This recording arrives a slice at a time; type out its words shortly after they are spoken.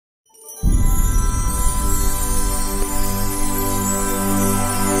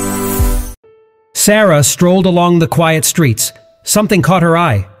Sarah strolled along the quiet streets. Something caught her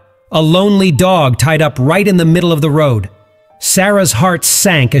eye. A lonely dog tied up right in the middle of the road. Sarah's heart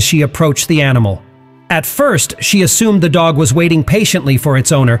sank as she approached the animal. At first, she assumed the dog was waiting patiently for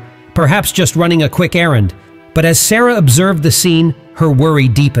its owner, perhaps just running a quick errand. But as Sarah observed the scene, her worry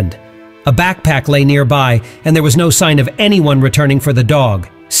deepened. A backpack lay nearby, and there was no sign of anyone returning for the dog.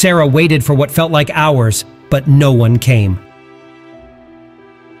 Sarah waited for what felt like hours, but no one came.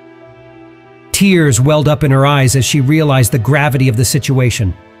 Tears welled up in her eyes as she realized the gravity of the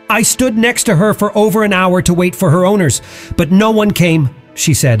situation. "I stood next to her for over an hour to wait for her owners, but no one came,"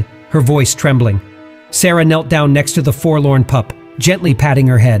 she said, her voice trembling. Sarah knelt down next to the forlorn pup, gently patting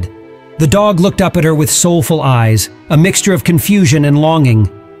her head. The dog looked up at her with soulful eyes, a mixture of confusion and longing.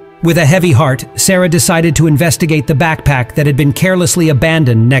 With a heavy heart, Sarah decided to investigate the backpack that had been carelessly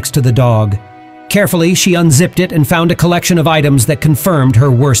abandoned next to the dog. Carefully, she unzipped it and found a collection of items that confirmed her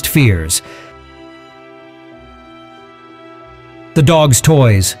worst fears. The dog's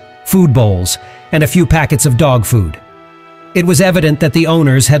toys, food bowls, and a few packets of dog food. It was evident that the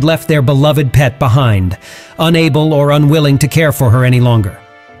owners had left their beloved pet behind, unable or unwilling to care for her any longer.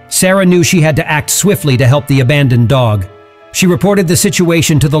 Sarah knew she had to act swiftly to help the abandoned dog. She reported the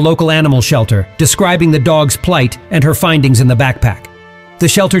situation to the local animal shelter, describing the dog's plight and her findings in the backpack. The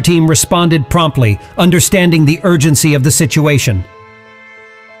shelter team responded promptly, understanding the urgency of the situation.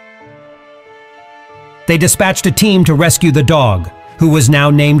 They dispatched a team to rescue the dog, who was now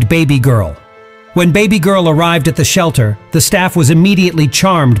named Baby Girl. When Baby Girl arrived at the shelter, the staff was immediately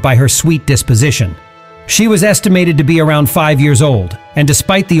charmed by her sweet disposition. She was estimated to be around 5 years old, and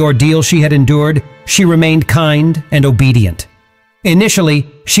despite the ordeal she had endured, she remained kind and obedient. Initially,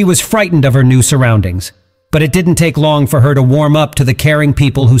 she was frightened of her new surroundings, but it didn't take long for her to warm up to the caring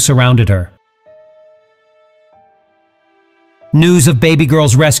people who surrounded her. News of Baby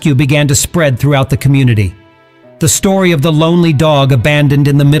Girl's rescue began to spread throughout the community. The story of the lonely dog abandoned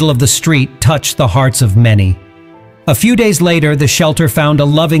in the middle of the street touched the hearts of many. A few days later, the shelter found a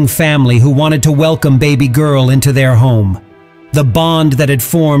loving family who wanted to welcome Baby Girl into their home. The bond that had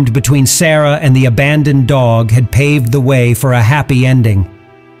formed between Sarah and the abandoned dog had paved the way for a happy ending.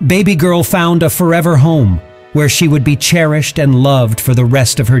 Baby Girl found a forever home, where she would be cherished and loved for the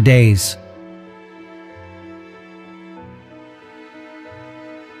rest of her days.